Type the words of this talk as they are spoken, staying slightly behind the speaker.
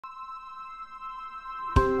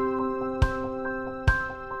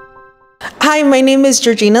Hi, my name is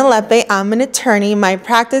Georgina Lepe. I'm an attorney. My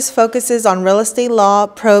practice focuses on real estate law,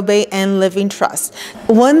 probate, and living trust.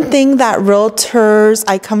 One thing that realtors,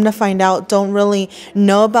 I come to find out, don't really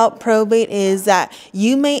know about probate is that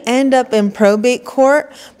you may end up in probate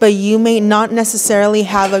court, but you may not necessarily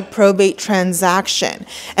have a probate transaction.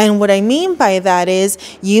 And what I mean by that is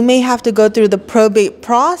you may have to go through the probate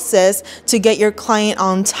process to get your client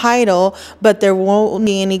on title, but there won't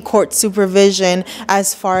be any court supervision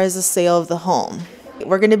as far as the sale of the home.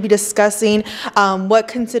 We're going to be discussing what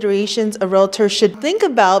considerations a realtor should think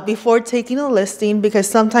about before taking a listing, because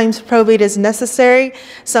sometimes probate is necessary,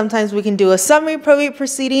 sometimes we can do a summary probate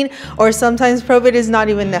proceeding, or sometimes probate is not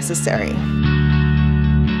even necessary.